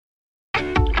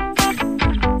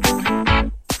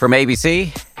From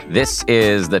ABC, this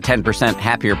is the 10%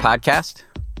 Happier podcast.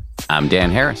 I'm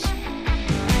Dan Harris.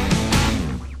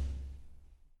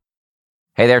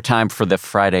 Hey there, time for the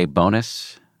Friday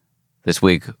bonus. This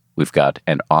week, we've got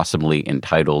an awesomely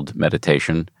entitled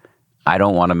meditation. I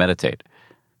don't want to meditate.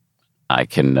 I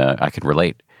can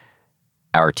relate.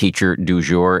 Our teacher du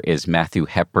jour is Matthew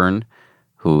Hepburn,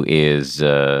 who is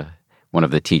one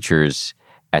of the teachers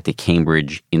at the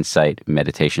Cambridge Insight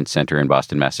Meditation Center in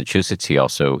Boston, Massachusetts. He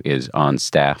also is on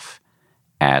staff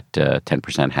at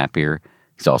 10% Happier.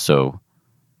 He's also,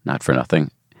 not for nothing,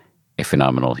 a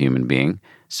phenomenal human being.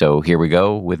 So here we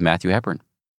go with Matthew Hepburn.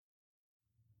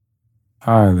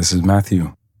 Hi, this is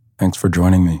Matthew. Thanks for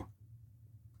joining me.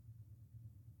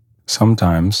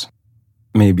 Sometimes,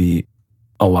 maybe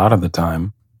a lot of the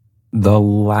time, the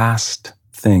last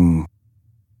thing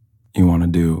you want to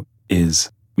do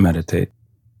is meditate.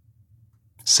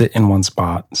 Sit in one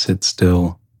spot, sit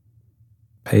still,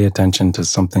 pay attention to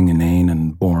something inane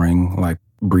and boring like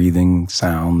breathing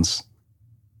sounds,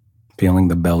 feeling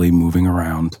the belly moving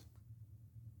around.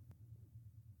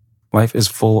 Life is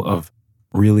full of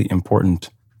really important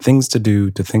things to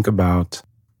do, to think about,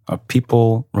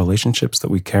 people, relationships that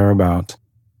we care about,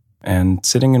 and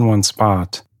sitting in one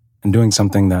spot and doing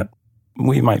something that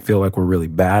we might feel like we're really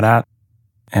bad at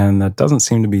and that doesn't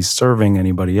seem to be serving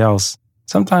anybody else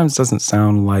sometimes doesn't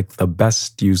sound like the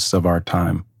best use of our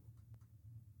time.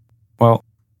 Well,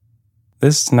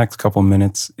 this next couple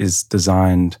minutes is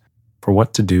designed for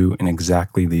what to do in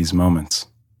exactly these moments.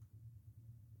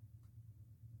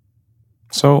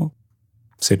 So,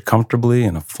 sit comfortably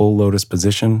in a full lotus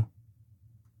position,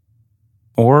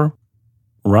 or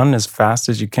run as fast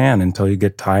as you can until you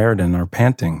get tired and are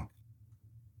panting.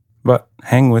 But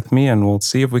hang with me and we'll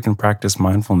see if we can practice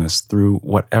mindfulness through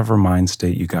whatever mind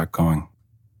state you got going.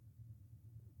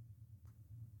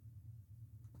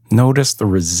 Notice the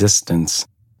resistance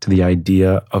to the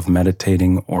idea of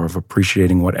meditating or of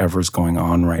appreciating whatever's going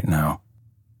on right now.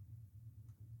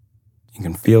 You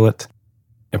can feel it.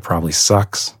 It probably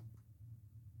sucks.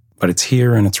 But it's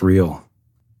here and it's real.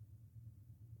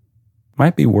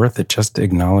 Might be worth it just to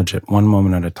acknowledge it one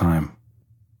moment at a time.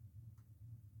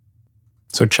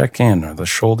 So check in. Are the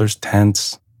shoulders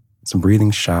tense? Is the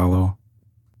breathing shallow?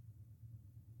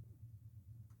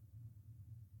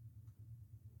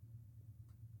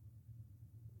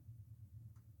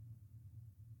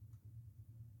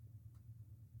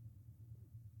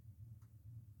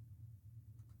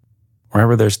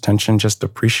 Wherever there's tension, just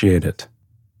appreciate it.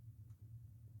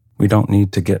 We don't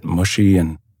need to get mushy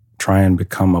and try and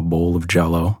become a bowl of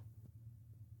jello.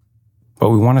 But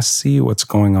we want to see what's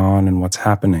going on and what's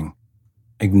happening,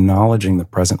 acknowledging the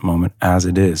present moment as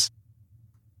it is.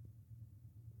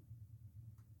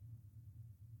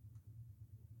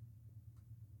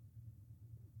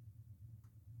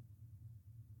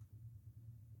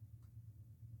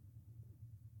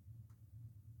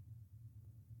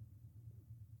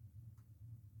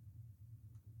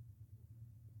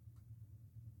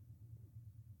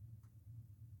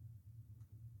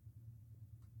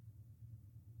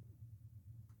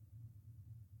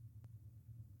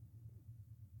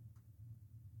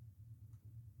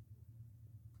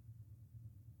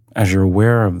 As you're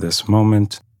aware of this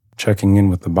moment, checking in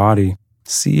with the body,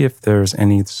 see if there's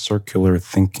any circular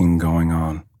thinking going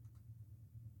on.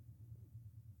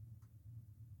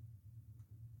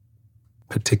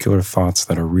 Particular thoughts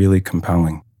that are really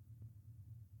compelling.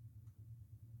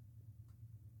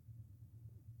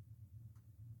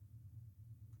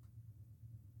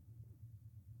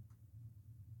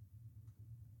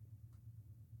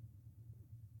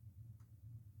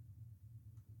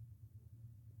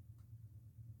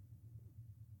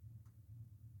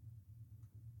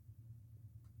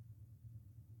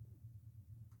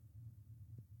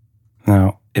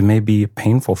 Now, it may be a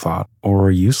painful thought or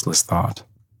a useless thought.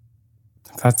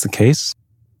 If that's the case,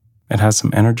 it has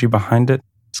some energy behind it.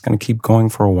 It's going to keep going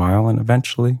for a while and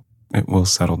eventually it will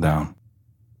settle down.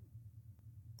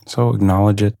 So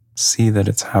acknowledge it, see that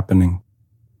it's happening,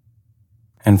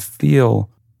 and feel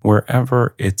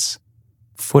wherever its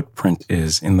footprint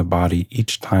is in the body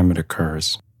each time it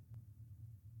occurs.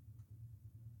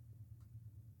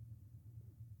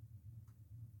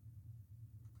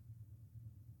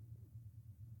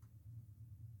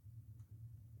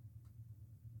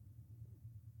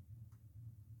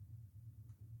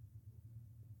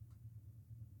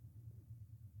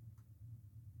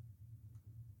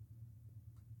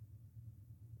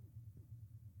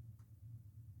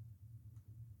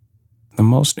 The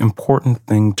most important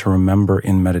thing to remember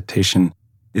in meditation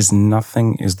is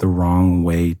nothing is the wrong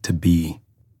way to be.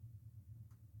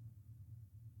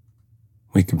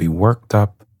 We could be worked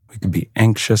up, we could be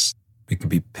anxious, we could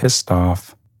be pissed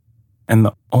off. And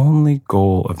the only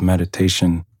goal of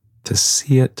meditation to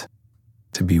see it,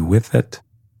 to be with it,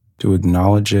 to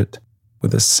acknowledge it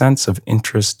with a sense of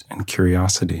interest and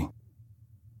curiosity.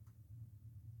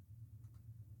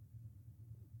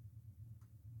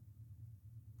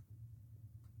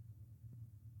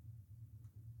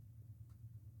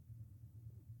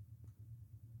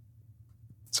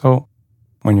 So,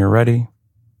 when you're ready,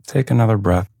 take another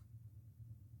breath.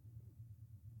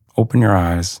 Open your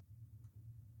eyes.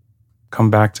 Come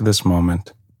back to this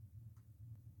moment.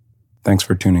 Thanks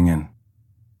for tuning in.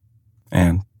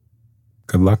 And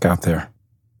good luck out there.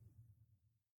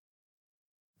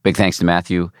 Big thanks to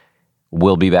Matthew.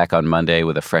 We'll be back on Monday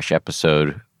with a fresh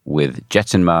episode with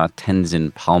Jetsinma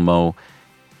Tenzin Palmo,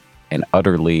 an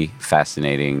utterly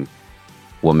fascinating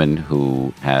woman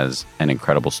who has an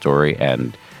incredible story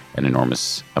and an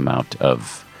enormous amount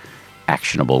of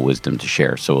actionable wisdom to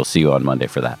share. So we'll see you on Monday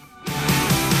for that.